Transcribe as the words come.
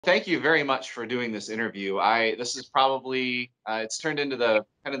Thank you very much for doing this interview. This is probably it's turned into the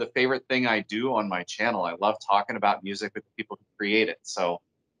kind of the favorite thing I do on my channel. I love talking about music with the people who create it. So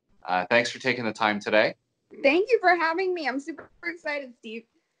thanks for taking the time today. Thank you for having me. I'm super excited, Steve.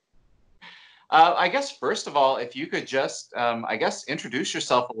 I guess first of all, if you could just I guess introduce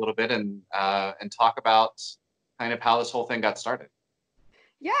yourself a little bit and talk about kind of how this whole thing got started.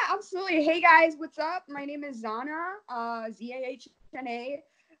 Yeah, absolutely. Hey guys, what's up? My name is Zahna, Zahna.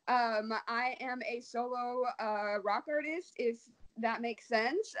 I am a solo rock artist, if that makes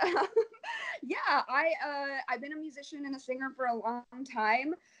sense. Yeah, I've been a musician and a singer for a long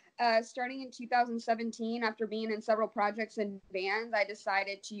time. Starting in 2017, after being in several projects and bands, I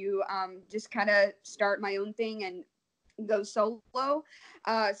decided to just kind of start my own thing and go solo.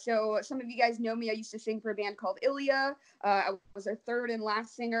 So some of you guys know me. I used to sing for a band called Ilya. I was their third and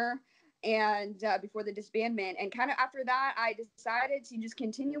last singer, and before the disbandment. And kind of after that, I decided to just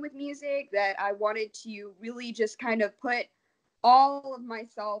continue with music. That I wanted to really just kind of put all of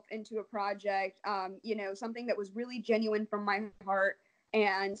myself into a project. Something that was really genuine from my heart,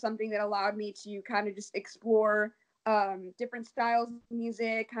 and something that allowed me to kind of just explore different styles of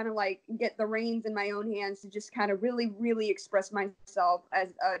music, kind of like get the reins in my own hands to just kind of really, really express myself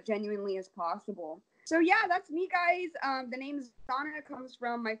as genuinely as possible. So yeah, that's me, guys. The name Zahna comes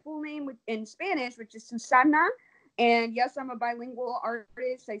from my full name in Spanish, which is Susana. And yes, I'm a bilingual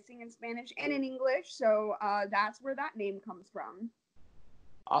artist. I sing in Spanish and in English. So that's where that name comes from.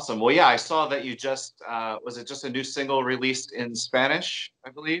 Awesome. Well, yeah, I saw that you just was it just a new single released in Spanish, I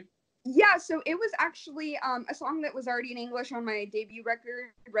believe. Yeah, so it was actually a song that was already in English on my debut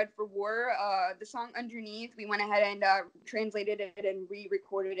record, Red for War. The song Underneath, we went ahead and translated it and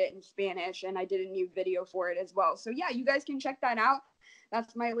re-recorded it in Spanish, and I did a new video for it as well. So yeah, you guys can check that out.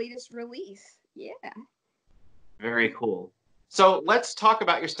 That's my latest release. Yeah. Very cool. So let's talk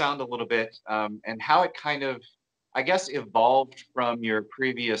about your sound a little bit and how it kind of, I guess, evolved from your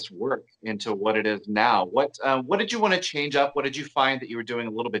previous work into what it is now. What did you want to change up? What did you find that you were doing a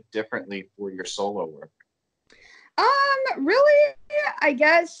little bit differently for your solo work? Really, I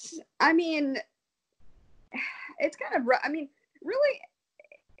guess, I mean, it's kind of, I mean, really,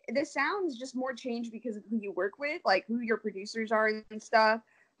 the sounds just more change because of who you work with, like who your producers are and stuff.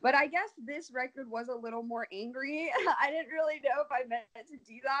 But I guess this record was a little more angry. I didn't really know if I meant to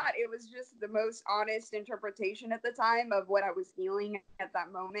do that. It was just the most honest interpretation at the time of what I was feeling at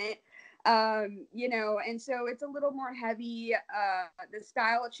that moment. And so it's a little more heavy. The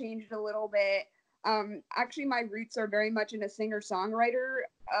style changed a little bit. Actually, my roots are very much in a singer songwriter.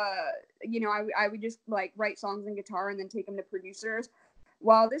 I would just like write songs and guitar and then take them to producers,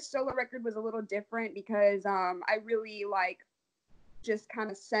 while this solo record was a little different because I really like just kind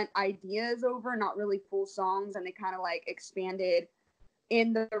of sent ideas over, not really full songs, and they kind of like expanded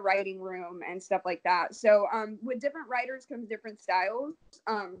in the writing room and stuff like that. So with different writers comes different styles.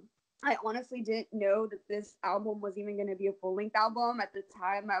 I honestly didn't know that this album was even going to be a full length album. At the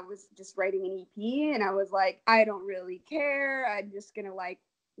time, I was just writing an EP, and I was like, I don't really care. I'm just going to like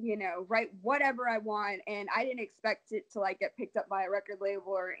write whatever I want. And I didn't expect it to like get picked up by a record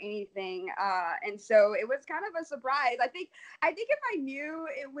label or anything. And so it was kind of a surprise. I think if I knew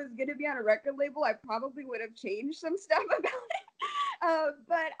it was going to be on a record label, I probably would have changed some stuff about it.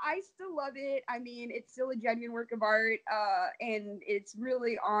 But I still love it. I mean, it's still a genuine work of art, and it's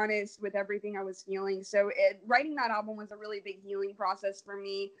really honest with everything I was feeling. So writing that album was a really big healing process for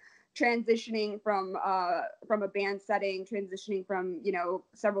me, transitioning from a band setting, transitioning from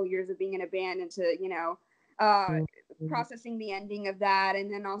several years of being in a band into uh, processing the ending of that,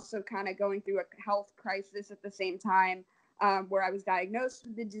 and then also kind of going through a health crisis at the same time. Where I was diagnosed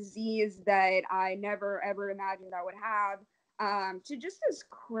with a disease that I never ever imagined I would have, to just this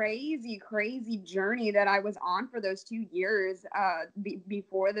crazy, crazy journey that I was on for those 2 years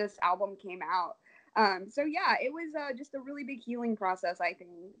before this album came out. So yeah, it was just a really big healing process, I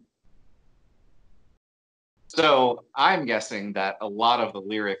think. So I'm guessing that a lot of the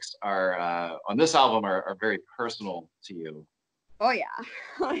lyrics are on this album are very personal to you. Oh yeah,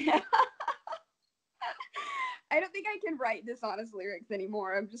 oh yeah. I don't think I can write dishonest lyrics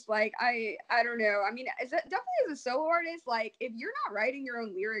anymore. I'm just like I don't know. I mean, definitely as a solo artist, like if you're not writing your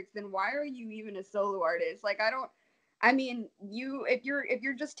own lyrics, then why are you even a solo artist? Like I don't. I mean, if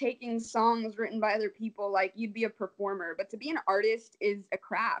you're just taking songs written by other people, like you'd be a performer. But to be an artist is a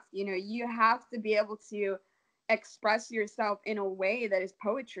craft. You have to be able to express yourself in a way that is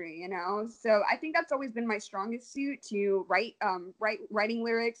poetry. So I think that's always been my strongest suit, to writing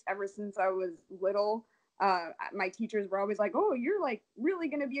lyrics ever since I was little. My teachers were always like, oh, you're like really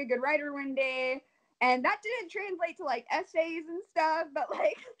gonna be a good writer one day. And that didn't translate to like essays and stuff, but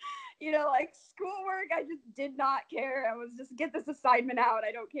like, like schoolwork, I just did not care. I was just get this assignment out.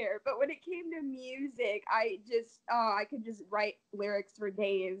 I don't care. But when it came to music, I could just write lyrics for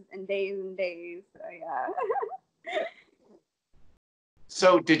days and days and days. So yeah.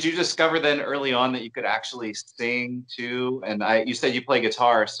 So did you discover then early on that you could actually sing too? And you said you play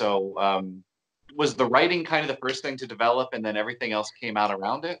guitar, so was the writing kind of the first thing to develop, and then everything else came out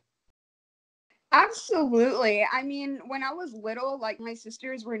around it? Absolutely. I mean, when I was little, like my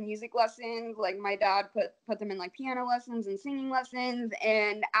sisters were in music lessons, like my dad put them in like piano lessons and singing lessons,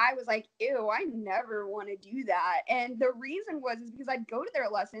 and I was like, ew, I never want to do that. And the reason was is because I'd go to their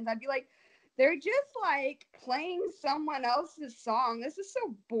lessons, I'd be like, they're just like playing someone else's song. This is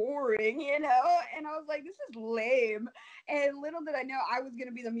so boring, And I was like, this is lame. And little did I know I was going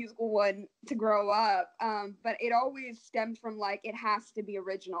to be the musical one to grow up. But it always stemmed from like, it has to be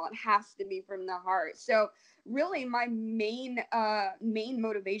original. It has to be from the heart. So really my main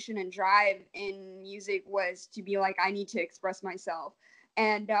motivation and drive in music was to be like, I need to express myself.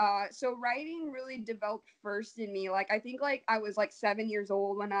 And so writing really developed first in me. Like I think like I was like 7 years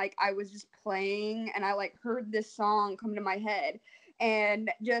old when I was just playing and I like heard this song come to my head, and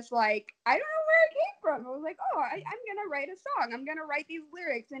just like I don't know where it came from. I was like, oh, I'm gonna write a song. I'm gonna write these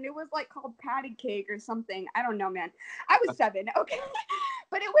lyrics, and it was like called Patty Cake or something. I don't know, man. I was 7, okay,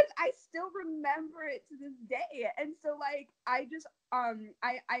 but it was. I still remember it to this day, and so like I just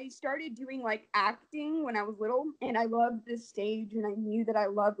I started doing like acting when I was little, and I loved this stage, and I knew that I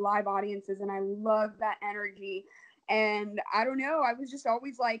loved live audiences, and I loved that energy. And I don't know, I was just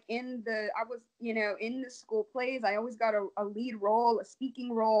always like I was, in the school plays, I always got a lead role, a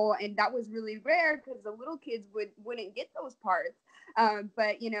speaking role, and that was really rare because the little kids wouldn't get those parts.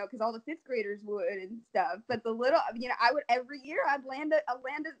 But because all the fifth graders would and stuff. But the little, I would every year I'd land a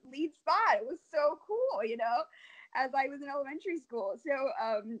lead spot. It was so cool. As I was in elementary school. So,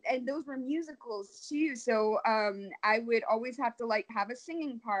 and those were musicals too. So, I would always have to like have a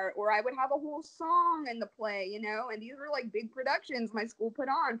singing part, or I would have a whole song in the play. And these were like big productions my school put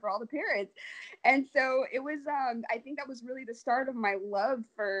on for all the parents. And so it was, I think that was really the start of my love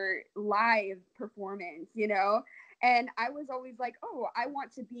for live performance. And I was always like, oh, I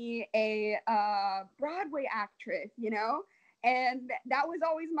want to be a Broadway actress. And that was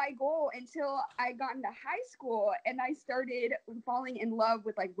always my goal until I got into high school and I started falling in love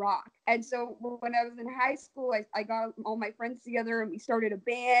with like rock. And so when I was in high school, I got all my friends together and we started a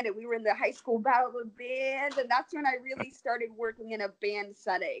band, and we were in the high school battle of bands. And that's when I really started working in a band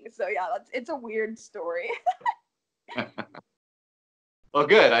setting. So yeah, it's a weird story. Well,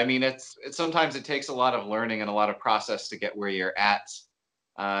 good. I mean, it's sometimes it takes a lot of learning and a lot of process to get where you're at.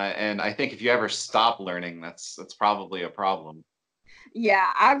 And I think if you ever stop learning, that's probably a problem. Yeah,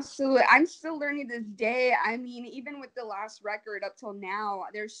 absolutely. I'm still learning this day. I mean, even with the last record up till now,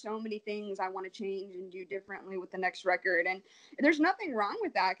 there's so many things I want to change and do differently with the next record. And there's nothing wrong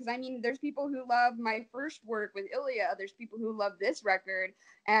with that, because I mean, there's people who love my first work with Ilya. There's people who love this record,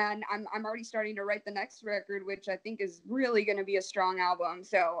 and I'm already starting to write the next record, which I think is really going to be a strong album.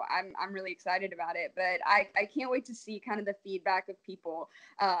 So I'm really excited about it. But I can't wait to see kind of the feedback of people,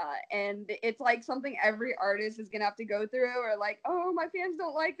 and it's like something every artist is gonna have to go through, or like, oh, my fans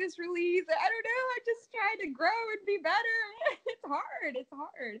don't like this release. I don't know. I'm just trying to grow and be better. It's hard. It's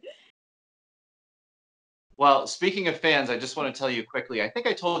hard. Well, speaking of fans, I just want to tell you quickly. I think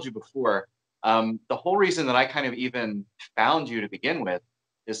I told you before. The whole reason that I kind of even found you to begin with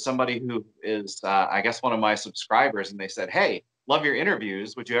is somebody who is, I guess, one of my subscribers, and they said, "Hey, love your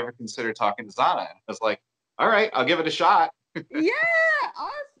interviews. Would you ever consider talking to Zahna?" And I was like, "All right, I'll give it a shot." Yeah,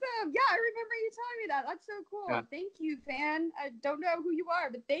 awesome. Yeah, I remember you telling me that. That's so Yeah. cool. Thank you, fan. I don't know who you are,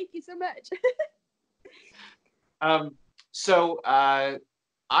 but thank you so much. Um, so I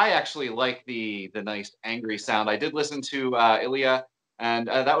actually like the nice angry sound. I did listen to Ilya, and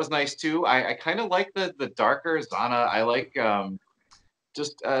that was nice too. I kind of like the darker Zana. I like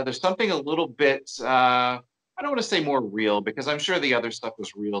just there's something a little bit. I don't want to say more real, because I'm sure the other stuff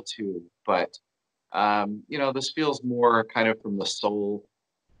was real too, but this feels more kind of from the soul.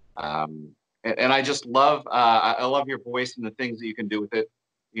 And I just love I love your voice and the things that you can do with it.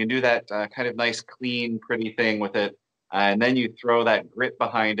 You can do that kind of nice, clean, pretty thing with it, and then you throw that grit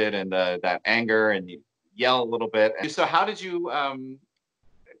behind it and that anger, and you yell a little bit. So, how did you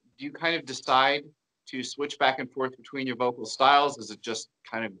do you kind of decide to switch back and forth between your vocal styles? Is it just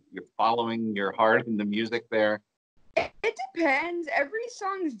kind of you're following your heart in the music there? It depends. Every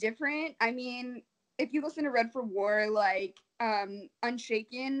song's different. I mean, if you listen to Red for War, like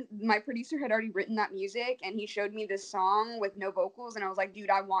Unshaken, my producer had already written that music, and he showed me this song with no vocals, and I was like, dude,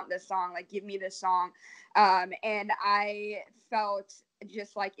 I want this song, like give me this song. And I felt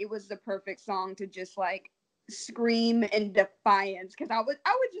just like it was the perfect song to just like scream in defiance, because I was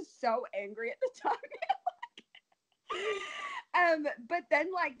just so angry at the time. But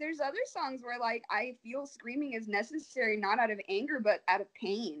then like there's other songs where like I feel screaming is necessary, not out of anger but out of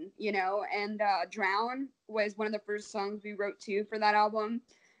pain, you know. And Drown was one of the first songs we wrote too for that album.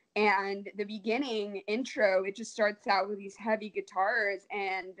 And the beginning intro, it just starts out with these heavy guitars,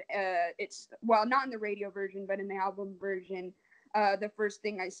 and it's, well, not in the radio version but in the album version, the first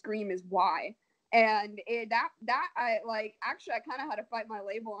thing I scream is why. And that I like, actually I kind of had to fight my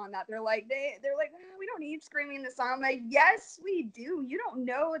label on that. They're like, oh, we don't need screaming in the song. I'm like, yes we do. You don't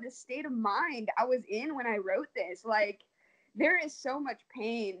know the state of mind I was in when I wrote this. Like, there is so much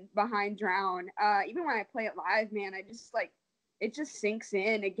pain behind Drown. Even when I play it live, man, I just like, it just sinks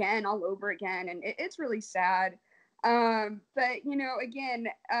in again all over again, and it's really sad. But you know, again,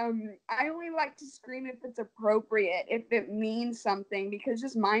 I only like to scream if it's appropriate, if it means something, because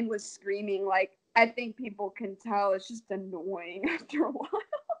just mindless screaming, like, I think people can tell it's just annoying after a while.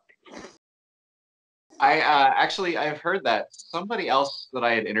 I actually I've heard that somebody else that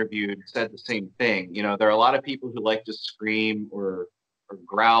I had interviewed said the same thing. You know, there are a lot of people who like to scream or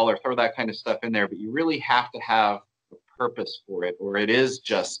growl or throw that kind of stuff in there, but you really have to have a purpose for it, or it is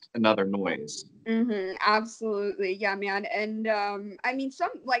just another noise. Absolutely. Yeah, man. And I mean,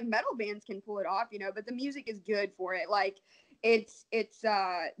 some like metal bands can pull it off, you know, but the music is good for it. Like, it's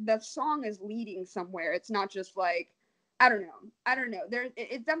the song is leading somewhere. It's not just like, I don't know.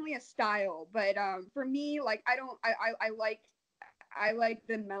 It's definitely a style, but for me, like, I don't I like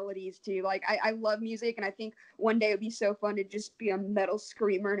the melodies too. Like, I love music, and I think one day it'd be so fun to just be a metal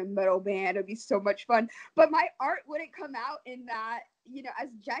screamer in a metal band. It'd be so much fun. But my art wouldn't come out in that, you know, as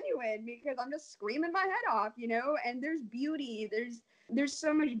genuine, because I'm just screaming my head off, you know. And there's beauty. There's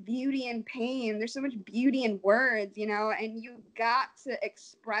so much beauty in pain. There's so much beauty in words, you know, and you got to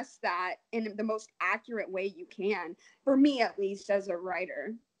express that in the most accurate way you can. For me, at least, as a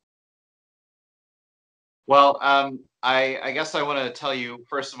writer. Well, I guess I want to tell you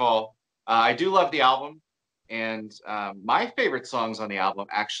first of all, I do love the album, and my favorite songs on the album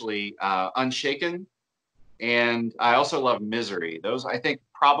actually, "Unshaken," and I also love "Misery." Those I think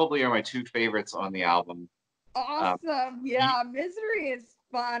probably are my two favorites on the album. Um, Awesome. you- Yeah, Misery is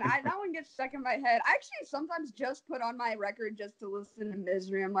fun. That one gets stuck in my head. I actually sometimes just put on my record just to listen to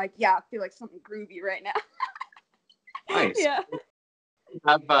Misery. I'm like, yeah, I feel like something groovy right now. nice. Yeah. You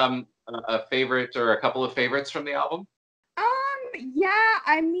have a favorite or a couple of favorites from the album? Yeah,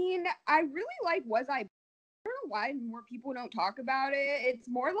 I mean, I really like Was I don't know why more people don't talk about it. It's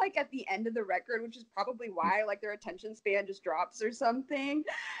more like at the end of the record, which is probably why like their attention span just drops or something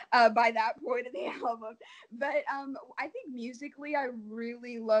by that point of the album. But I think musically, I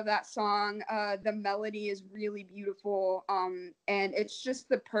really love that song. The melody is really beautiful, and it's just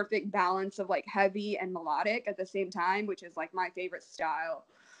the perfect balance of like heavy and melodic at the same time, which is like my favorite style.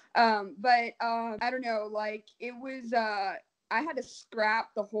 But I don't know, like it was I had to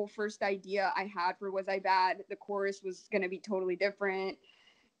scrap the whole first idea I had for Was I Bad. The chorus was going to be totally different.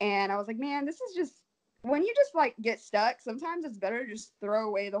 And I was like, man, this is just, when you just like get stuck, sometimes it's better to just throw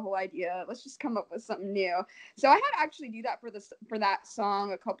away the whole idea. Let's just come up with something new. So I had to actually do that for that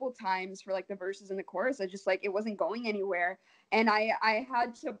song a couple times for like the verses and the chorus. I just like, it wasn't going anywhere. And I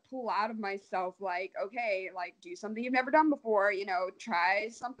had to pull out of myself, like, okay, like do something you've never done before, you know, try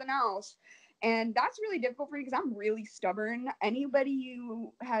something else. And that's really difficult for me because I'm really stubborn. Anybody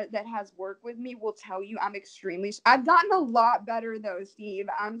that has worked with me will tell you I'm extremely. I've gotten a lot better though, Steve.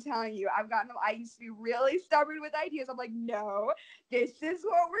 I'm telling you, I used to be really stubborn with ideas. I'm like, no, this is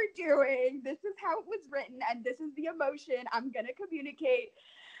what we're doing. This is how it was written, and this is the emotion I'm gonna communicate.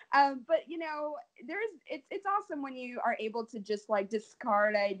 But you know, it's awesome when you are able to just like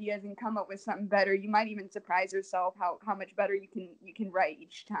discard ideas and come up with something better. You might even surprise yourself how much better you can write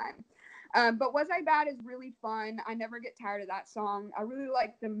each time. But Was I Bad is really fun. I never get tired of that song. I really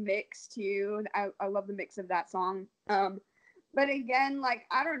like the mix too. I love the mix of that song. But again, like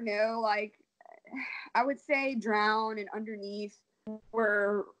I don't know, like I would say Drown and Underneath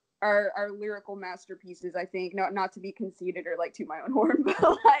were are lyrical masterpieces. I think, not to be conceited or like to my own horn, but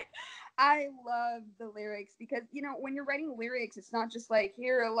like I love the lyrics, because you know when you're writing lyrics, it's not just like,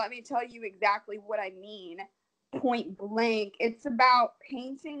 here, let me tell you exactly what I mean point blank. It's about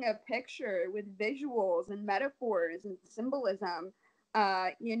painting a picture with visuals and metaphors and symbolism,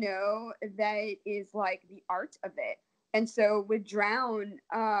 you know, that is like the art of it. And so with Drown,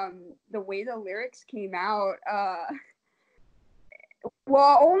 the way the lyrics came out,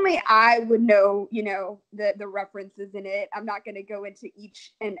 Well, only I would know, the references in it. I'm not going to go into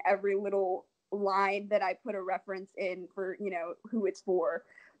each and every little line that I put a reference in for, who it's for.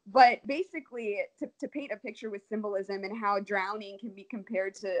 But basically, to paint a picture with symbolism and how drowning can be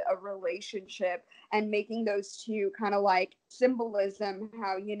compared to a relationship, and making those two kind of like symbolism,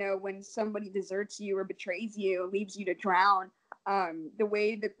 how, when somebody deserts you or betrays you, leaves you to drown, the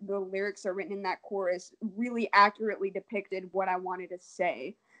way that the lyrics are written in that chorus really accurately depicted what I wanted to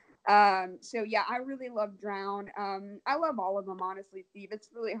say. So yeah, I really love Drown. I love all of them, honestly, Steve. It's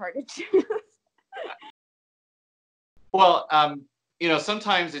really hard to choose. Well,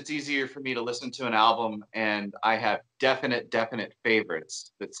 sometimes it's easier for me to listen to an album and I have definite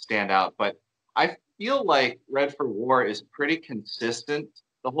favorites that stand out. But I feel like Red for War is pretty consistent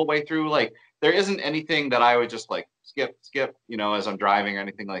the whole way through. Like there isn't anything that I would just like skip, as I'm driving or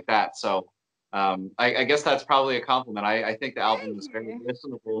anything like that. So I guess that's probably a compliment. I think the album Thank is very you.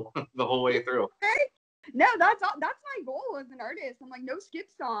 listenable the whole way through. No, that's my goal as an artist. I'm like, no skip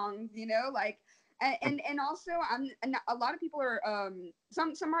songs, like, and also and a lot of people are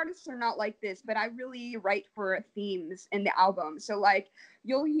some artists are not like this, but I really write for themes in the album. So like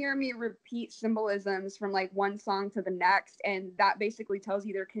you'll hear me repeat symbolisms from like one song to the next, and that basically tells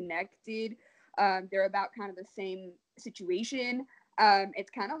you they're connected. They're about kind of the same situation.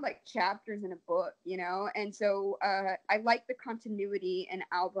 It's kind of like chapters in a book, and so I like the continuity in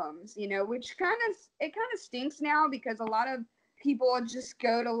albums, which kind of stinks now because a lot of people just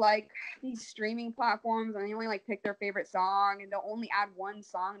go to like these streaming platforms and they only like pick their favorite song and they'll only add one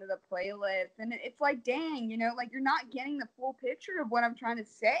song to the playlist, and it's like, dang, like you're not getting the full picture of what I'm trying to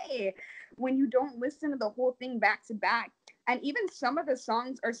say when you don't listen to the whole thing back to back. And even some of the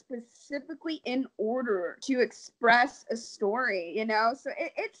songs are specifically in order to express a story, so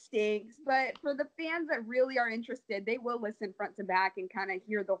it stinks, but for the fans that really are interested, they will listen front to back and kind of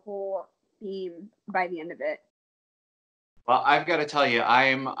hear the whole theme by the end of it. Well, I've got to tell you,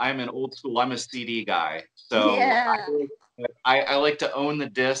 I'm an old school. I'm a CD guy, so Yeah. I like to own the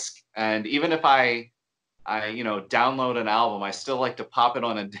disc, and even if I download an album, I still like to pop it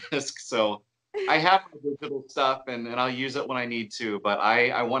on a disc. So I have my digital stuff, and I'll use it when I need to, but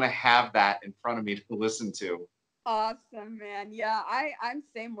I want to have that in front of me to listen to. Awesome, man. Yeah, I'm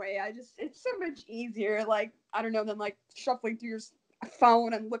same way. It's so much easier, like, I don't know, than like shuffling through your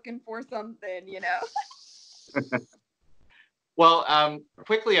phone and looking for something. Well,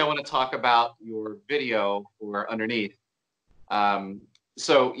 quickly, I want to talk about your video for Underneath. Um,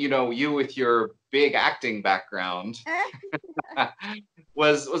 so, you with your big acting background,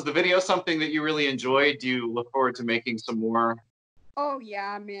 was the video something that you really enjoyed? Do you look forward to making some more? Oh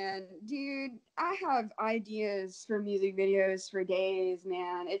yeah, man. Dude, I have ideas for music videos for days,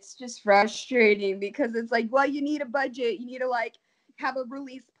 man. It's just frustrating because it's like, well, you need a budget. You need to like have a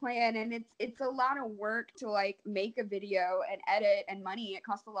release plan, and it's a lot of work to like make a video and edit, and money. It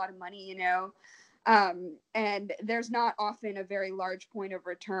costs a lot of money. And there's not often a very large point of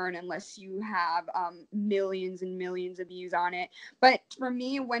return unless you have millions and millions of views on it. But for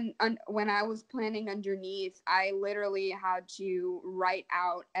me, when I was planning Underneath, I literally had to write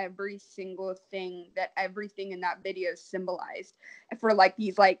out every single thing that everything in that video symbolized for like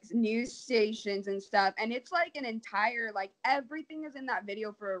these like news stations and stuff. And it's like an entire, like, everything is in that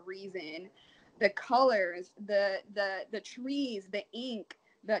video for a reason. The colors, the trees, the ink,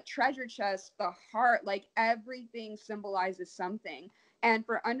 the treasure chest, the heart, like everything symbolizes something. And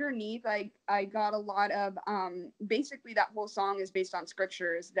for Underneath, I got a lot of basically that whole song is based on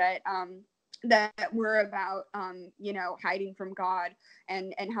scriptures that were about hiding from God,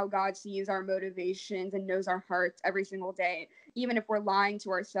 and how God sees our motivations and knows our hearts every single day. Even if we're lying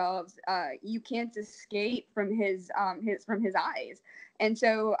to ourselves, you can't escape from his eyes. And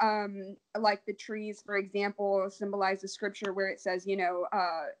so, like the trees, for example, symbolize the scripture where it says,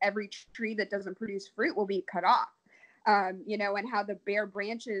 every tree that doesn't produce fruit will be cut off. And how the bare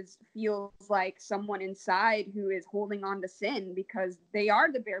branches feels like someone inside who is holding on to sin because they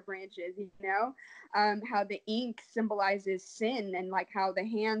are the bare branches. How the ink symbolizes sin, and like how the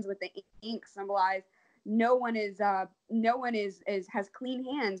hands with the ink symbolize no one is has clean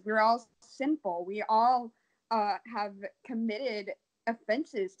hands. We're all sinful. We all have committed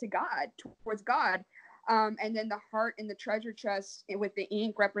offenses to God, towards God. And then the heart in the treasure chest with the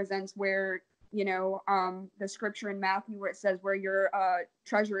ink represents where, the scripture in Matthew where it says, where your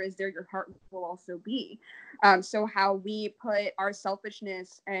treasure is, there your heart will also be. So how we put our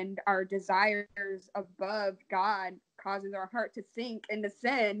selfishness and our desires above God causes our heart to sink into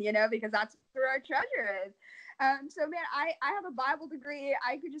sin, because that's where our treasure is. So man, I have a Bible degree.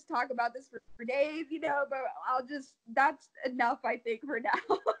 I could just talk about this for days, you know, but that's enough, I think, for now.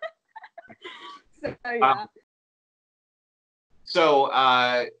 So Um, yeah. so,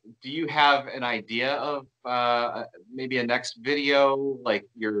 do you have an idea of maybe a next video, like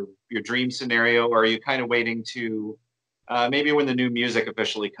your dream scenario, or are you kind of waiting to maybe when the new music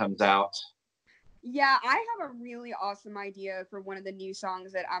officially comes out? Yeah, I have a really awesome idea for one of the new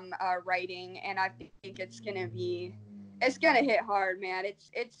songs that I'm writing, and I think it's gonna hit hard, man.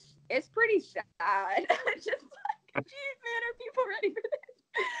 It's pretty sad. Just like, geez, man, are people ready for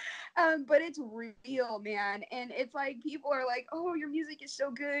this? But it's real, man, and it's like people are like, "Oh, your music is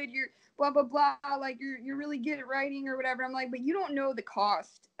so good. You're blah blah blah. Like you're really good at writing or whatever." I'm like, but you don't know the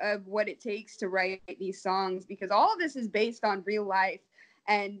cost of what it takes to write these songs because all of this is based on real life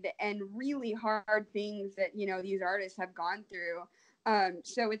and really hard things that these artists have gone through.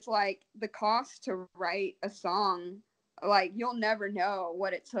 So it's like the cost to write a song, like you'll never know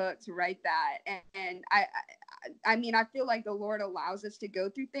what it took to write that. And I mean, I feel like the Lord allows us to go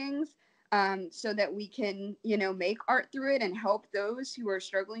through things so that we can, make art through it and help those who are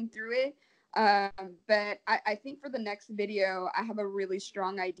struggling through it. But I think for the next video, I have a really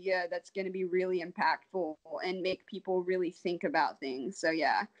strong idea that's going to be really impactful and make people really think about things. So,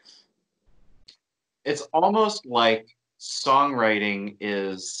 yeah, It's almost like songwriting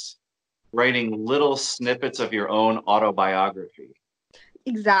is writing little snippets of your own autobiography. I,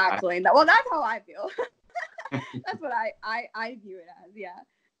 exactly. Well, that's how I feel. That's what I view it as. Yeah.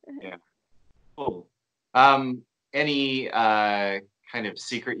 yeah, cool. Any kind of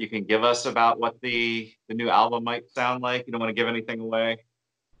secret you can give us about what the new album might sound like? You don't want to give anything away.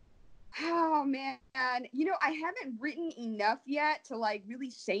 Oh man, I haven't written enough yet to like really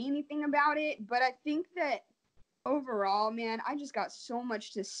say anything about it, but I think that overall, man, I just got so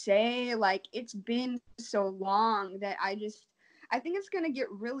much to say. Like it's been so long that I think it's going to get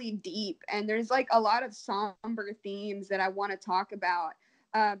really deep and there's like a lot of somber themes that I want to talk about.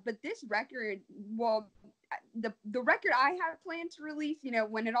 But this record, well, the record I have planned to release,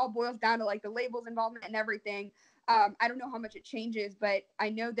 when it all boils down to like the label's involvement and everything, I don't know how much it changes, but I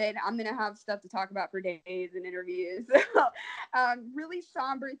know that I'm gonna have stuff to talk about for days in interviews. Really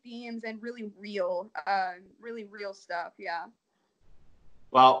somber themes and really real stuff. Yeah,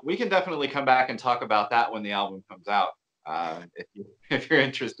 Well, we can definitely come back and talk about that when the album comes out. If if you're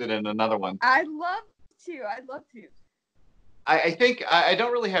interested in another one. I'd love to. I'd love to. I think I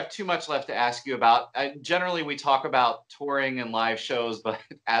don't really have too much left to ask you about. Generally, we talk about touring and live shows, but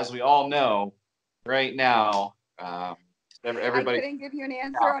as we all know, right now, I everybody. couldn't give you an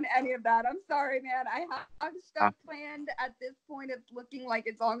answer on any of that. I'm sorry, man. I have Uh, stuff planned at this point. It's looking like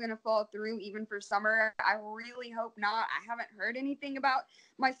it's all going to fall through, even for summer. I really hope not. I haven't heard anything about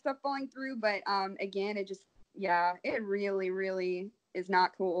my stuff falling through, but again, yeah, it really, really is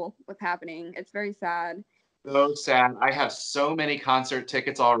not cool what's happening. It's very sad. so sad. I have so many concert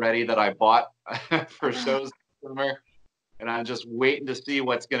tickets already that I bought for shows this summer, and I'm just waiting to see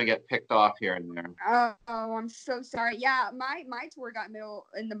what's going to get picked off here and there. Oh, I'm so sorry. Yeah, my tour got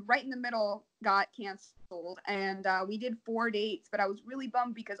right in the middle got canceled, and we did 4 dates. But I was really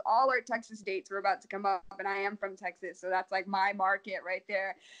bummed because all our Texas dates were about to come up, and I am from Texas, so that's like my market right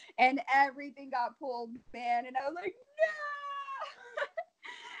there. And everything got pulled, man, and I was like, no.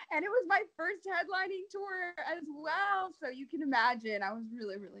 And it was my first headlining tour as well, so you can imagine I was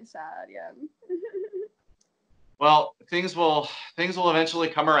really really sad. Yeah. Well, things will eventually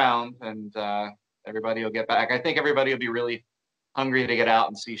come around, and everybody will get back. I think everybody will be really hungry to get out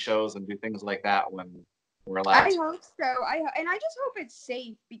and see shows and do things like that when we're allowed I to. hope so. And I just hope it's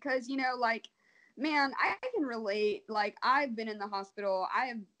safe because like, man, I can relate. Like, I've been in the hospital. I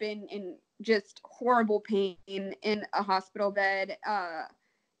have been in just horrible pain in a hospital bed.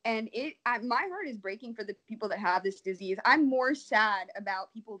 And my heart is breaking for the people that have this disease. I'm more sad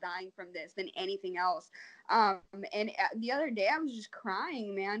about people dying from this than anything else. um and the other day I was just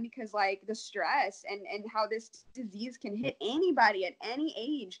crying, man, because like the stress and how this disease can hit anybody at any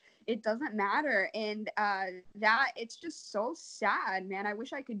age. It doesn't matter. And that it's just so sad, man. I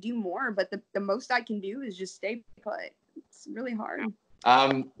wish I could do more, but the most I can do is just stay put. It's really hard.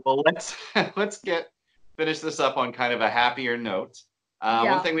 Well, let's let's get finish this up on kind of a happier note. One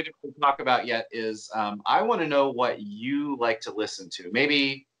Yeah. thing we didn't talk about yet is I want to know what you like to listen to.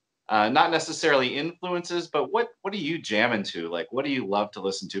 Maybe not necessarily influences, but what do you jam into? Like, what do you love to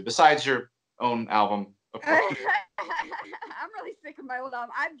listen to besides your own album, of course? I'm really sick of my old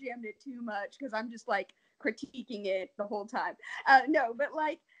album. I've jammed it too much because I'm just like critiquing it the whole time. No, but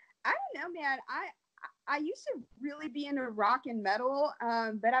like I don't know, man. I used to really be into rock and metal,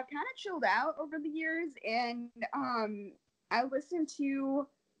 but I've kind of chilled out over the years, and I listen to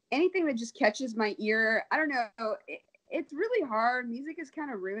anything that just catches my ear. I don't know. It's really hard. Music has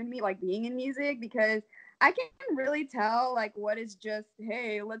kind of ruined me, like being in music, because I can really tell like what is just,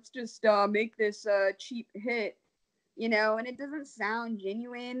 hey, let's just make this cheap hit, and it doesn't sound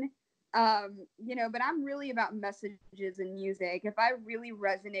genuine. But I'm really about messages in music. If I really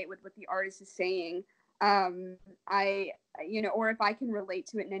resonate with what the artist is saying, um, I, or if I can relate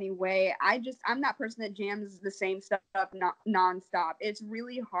to it in any way, I'm that person that jams the same stuff not nonstop. It's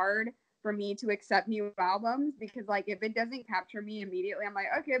really hard for me to accept new albums because, like, if it doesn't capture me immediately, I'm like,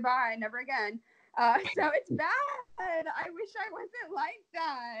 okay, bye, never again. So it's bad. I wish I wasn't like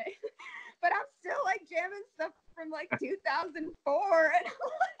that. But I'm still like jamming stuff from like 2004, and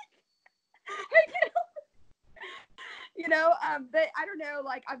but I don't know.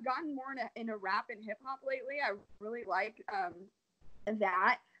 Like I've gotten more into rap and hip hop lately. I really like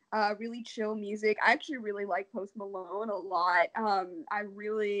that. Really chill music. I actually really like Post Malone a lot. I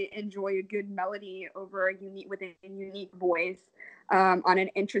really enjoy a good melody over a unique voice on an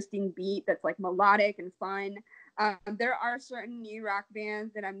interesting beat that's like melodic and fun. There are certain new rock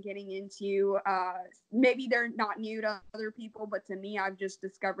bands that I'm getting into. Maybe they're not new to other people, but to me, I've just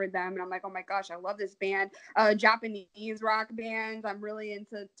discovered them, and I'm like, oh my gosh, I love this band. Japanese rock bands, I'm really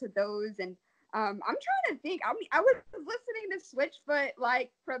into those, and I'm trying to think. I was listening to Switchfoot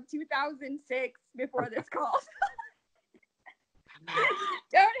like from 2006 before this call. Don't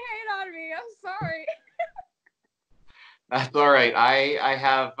hate on me. I'm sorry. That's all right. I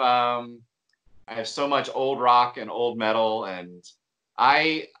have so much old rock and old metal, and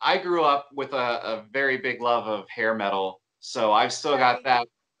I grew up with a very big love of hair metal, so I've still got Right.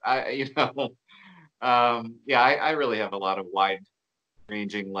 that. Yeah, I really have a lot of wide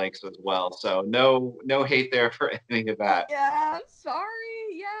ranging likes as well. So no hate there for any of that. Yeah, I'm sorry.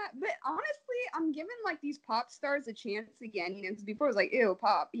 Yeah, but honestly, I'm giving like these pop stars a chance again. Because before it was like, ew,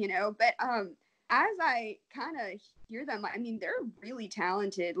 pop. But as I kind of hear them, I mean, they're really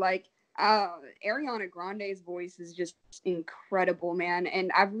talented. Like, Ariana Grande's voice is just incredible, man.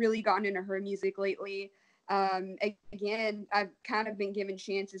 And I've really gotten into her music lately. Again, I've kind of been given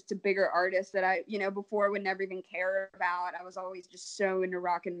chances to bigger artists that before would never even care about. I was always just so into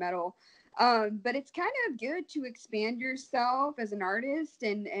rock and metal. But it's kind of good to expand yourself as an artist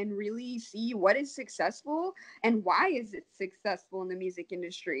and really see what is successful and why is it successful in the music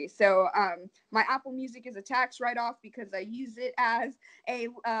industry. So my Apple Music is a tax write-off because I use it as a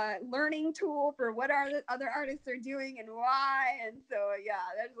learning tool for what are the other artists are doing and why. And so yeah,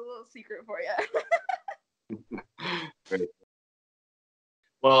 there's a little secret for you. Great.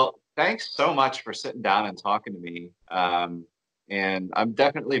 Well, thanks so much for sitting down and talking to me. And I'm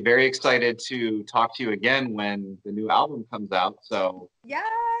definitely very excited to talk to you again when the new album comes out. So, Yes,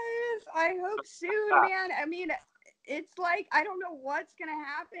 I hope soon, man. I mean, it's like I don't know what's gonna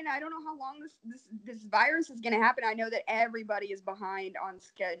happen. I don't know how long this virus is gonna happen. I know that everybody is behind on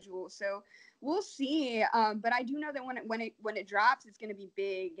schedule, so we'll see. But I do know that when it drops, it's gonna be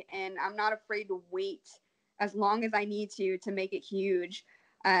big, and I'm not afraid to wait as long as I need to make it huge.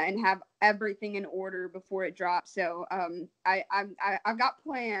 And have everything in order before it drops. So I've got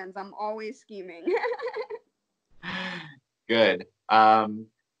plans. I'm always scheming. good.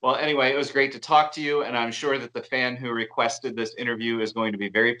 Well, anyway, it was great to talk to you, and I'm sure that the fan who requested this interview is going to be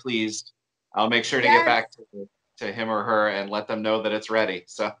very pleased. I'll make sure to get Yes. back to him or her and let them know that it's ready.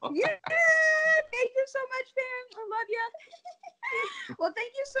 So, Yeah. Thank you so much, Dan. I love you. Well,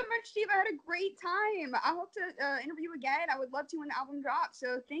 thank you so much, Steve. I had a great time. I hope to interview again. I would love to when the album drops.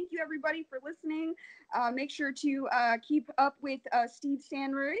 So thank you, everybody, for listening. Make sure to keep up with Steve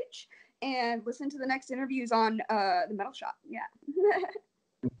Sandridge and listen to the next interviews on the Metal Shop. Yeah.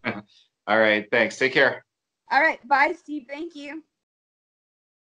 all right, thanks. Take care. All right. Bye, Steve. Thank you.